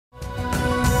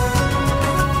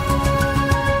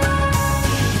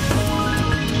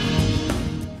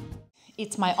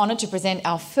It's my honour to present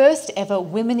our first ever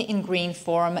Women in Green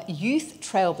Forum Youth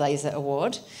Trailblazer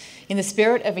Award. In the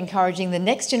spirit of encouraging the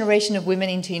next generation of women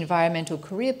into environmental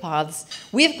career paths,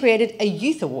 we have created a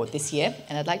Youth Award this year,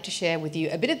 and I'd like to share with you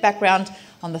a bit of background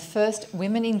on the first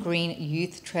Women in Green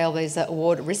Youth Trailblazer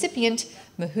Award recipient,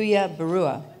 Mahuya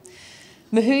Barua.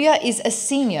 Mahuya is a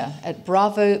senior at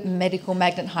Bravo Medical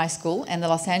Magnet High School and the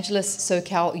Los Angeles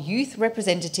SoCal Youth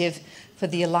Representative for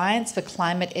the Alliance for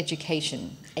Climate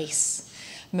Education, ACE.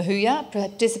 Mahuya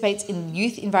participates in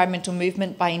youth environmental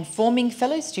movement by informing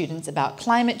fellow students about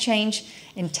climate change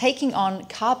and taking on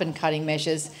carbon cutting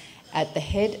measures as the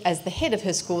head of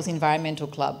her school's environmental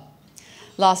club.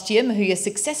 Last year, Mahuya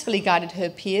successfully guided her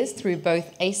peers through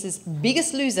both ACE's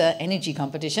Biggest Loser energy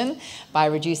competition by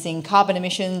reducing carbon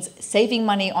emissions, saving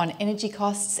money on energy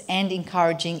costs, and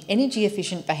encouraging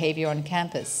energy-efficient behaviour on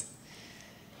campus.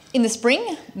 In the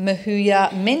spring, Mahuya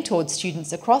mentored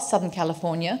students across Southern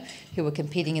California who were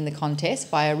competing in the contest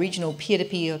via regional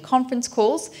peer-to-peer conference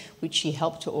calls, which she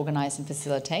helped to organise and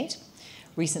facilitate.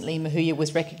 Recently, Mahuya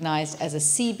was recognised as a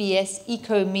CBS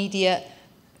Eco Media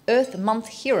Earth Month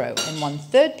Hero and won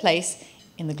third place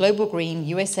in the Global Green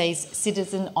USA's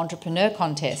Citizen Entrepreneur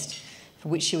Contest, for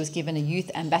which she was given a Youth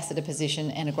Ambassador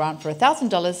position and a grant for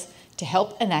 $1,000 to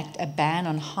help enact a ban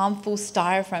on harmful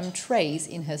styrofoam trays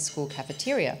in her school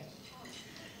cafeteria.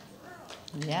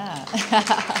 Yeah,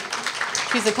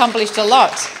 she's accomplished a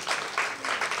lot.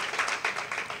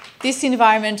 This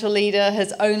environmental leader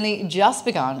has only just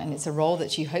begun, and it's a role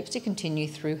that she hopes to continue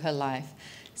through her life.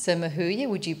 So Mahuya,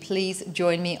 would you please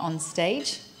join me on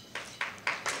stage?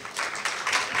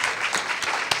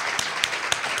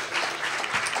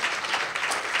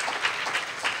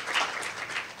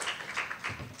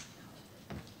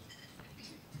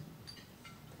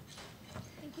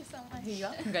 Thank you so much. Here you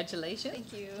are. Congratulations.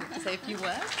 Thank you. Say a few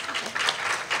words.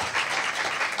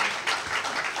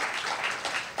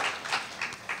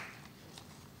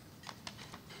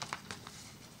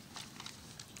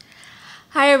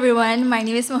 Hi everyone, my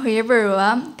name is Mahuya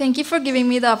Barua. Thank you for giving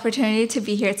me the opportunity to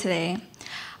be here today.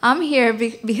 I'm here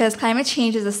because climate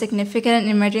change is a significant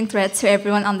and emerging threat to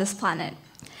everyone on this planet.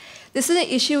 This is an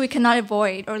issue we cannot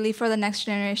avoid or leave for the next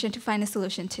generation to find a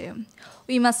solution to.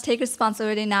 We must take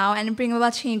responsibility now and bring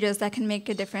about changes that can make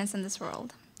a difference in this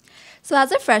world. So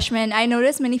as a freshman, I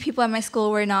noticed many people at my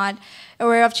school were not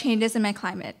aware of changes in our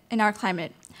climate.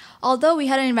 Although we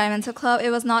had an environmental club, it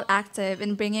was not active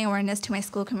in bringing awareness to my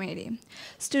school community.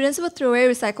 Students would throw away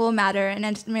recyclable matter, and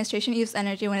administration used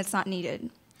energy when it's not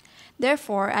needed.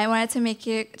 Therefore, I wanted to make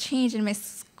a change in my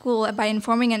school by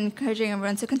informing and encouraging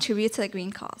everyone to contribute to the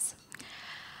green cause.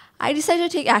 I decided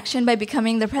to take action by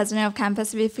becoming the president of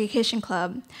Campus Beautification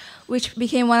Club, which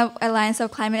became one of Alliance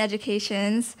of Climate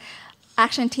Education's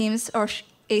action teams, or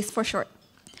ACE for short.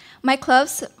 My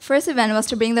club's first event was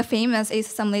to bring the famous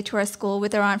ACE Assembly to our school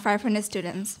with around 500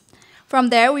 students. From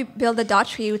there, we built the dot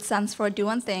tree, which stands for Do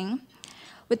One Thing,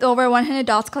 with over 100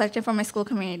 dots collected from my school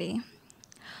community.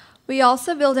 We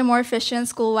also built a more efficient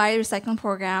school-wide recycling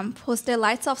program, posted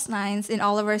lights-off signs in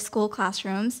all of our school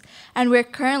classrooms, and we're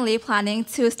currently planning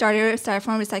to start a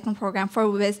styrofoam recycling program for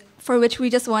which we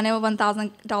just won a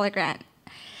 $1,000 grant.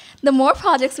 The more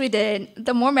projects we did,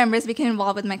 the more members became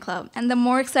involved with my club, and the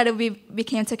more excited we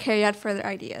became to carry out further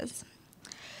ideas.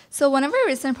 So one of our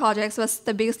recent projects was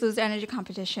the Biggest Loser energy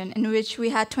competition, in which we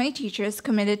had 20 teachers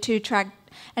committed to track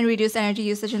and reduce energy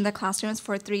usage in the classrooms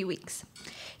for 3 weeks.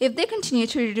 If they continue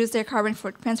to reduce their carbon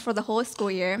footprints for the whole school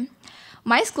year,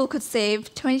 my school could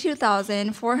save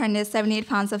 22,478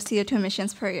 pounds of CO2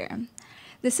 emissions per year.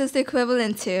 This is the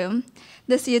equivalent to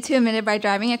the CO2 emitted by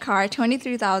driving a car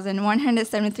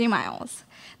 23,173 miles,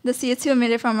 the CO2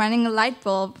 emitted from running a light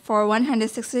bulb for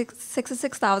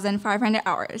 166,500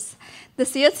 hours, the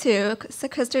CO2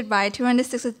 sequestered by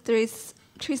 263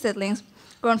 tree seedlings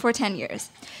grown for 10 years.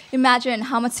 Imagine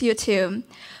how much CO2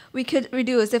 we could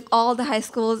reduce if all the high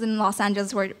schools in Los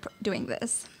Angeles were doing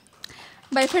this.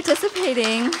 By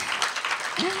participating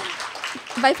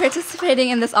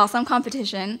in this awesome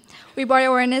competition, we brought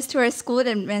awareness to our school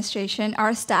administration,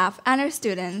 our staff, and our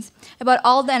students about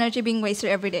all the energy being wasted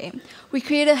every day. We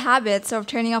created habits of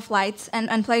turning off lights and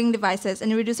unplugging devices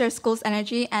and reduced our school's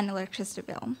energy and electricity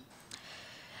bill.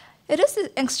 It is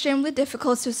extremely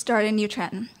difficult to start a new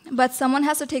trend, but someone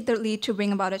has to take the lead to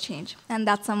bring about a change, and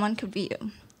that someone could be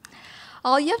you.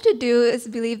 All you have to do is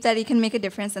believe that you can make a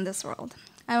difference in this world.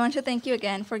 I want to thank you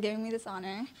again for giving me this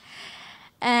honor.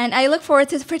 And I look forward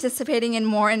to participating in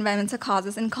more environmental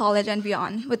causes in college and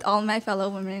beyond with all my fellow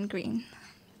women in green.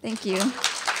 Thank you.